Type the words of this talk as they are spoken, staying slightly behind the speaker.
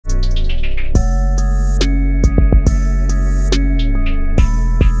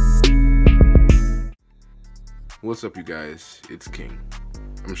What's up, you guys? It's Kyng.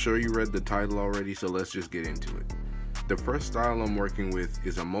 I'm sure you read the title already, so let's just get into it. The first style I'm working with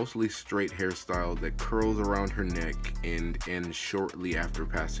is a mostly straight hairstyle that curls around her neck and ends shortly after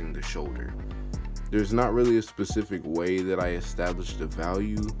passing the shoulder. There's not really a specific way that I established a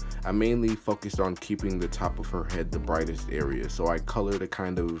value. I mainly focused on keeping the top of her head the brightest area, so I colored a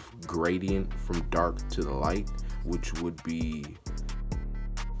kind of gradient from dark to the light, which would be,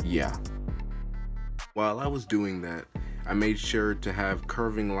 yeah. While I was doing that, I made sure to have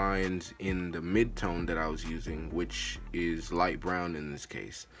curving lines in the mid-tone that I was using, which is light brown in this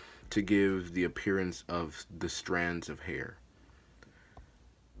case, to give the appearance of the strands of hair.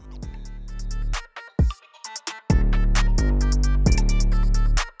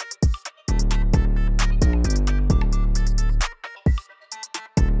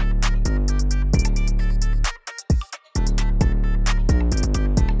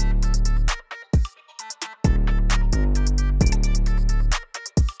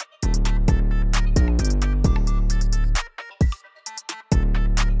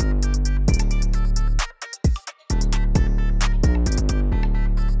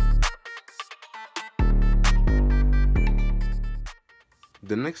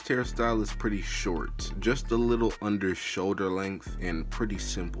 The next hairstyle is pretty short, just a little under shoulder length and pretty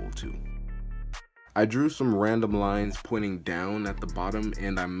simple too. I drew some random lines pointing down at the bottom,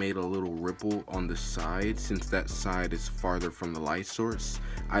 and I made a little ripple on the side. Since that side is farther from the light source,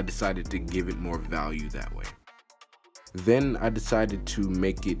 I decided to give it more value that way. Then I decided to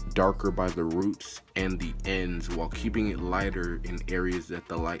make it darker by the roots and the ends while keeping it lighter in areas that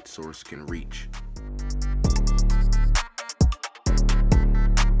the light source can reach.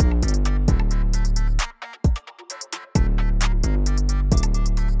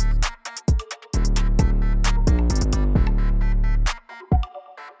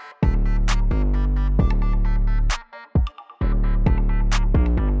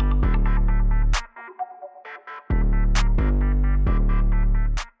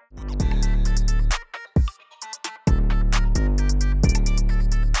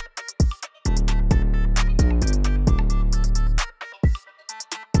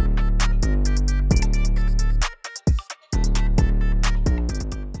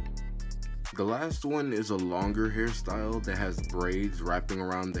 The last one is a longer hairstyle that has braids wrapping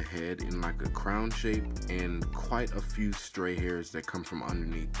around the head in like a crown shape and quite a few stray hairs that come from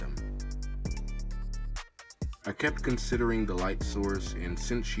underneath them. I kept considering the light source, and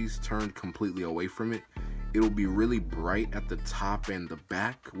since she's turned completely away from it, it'll be really bright at the top and the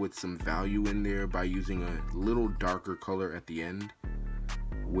back with some value in there by using a little darker color at the end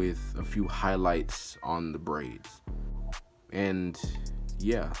with a few highlights on the braids. And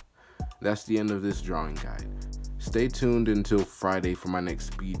yeah. That's the end of this drawing guide. Stay tuned until Friday for my next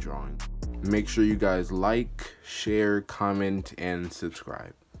speed drawing. Make sure you guys like, share, comment, and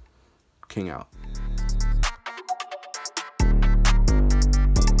subscribe. Kyng out.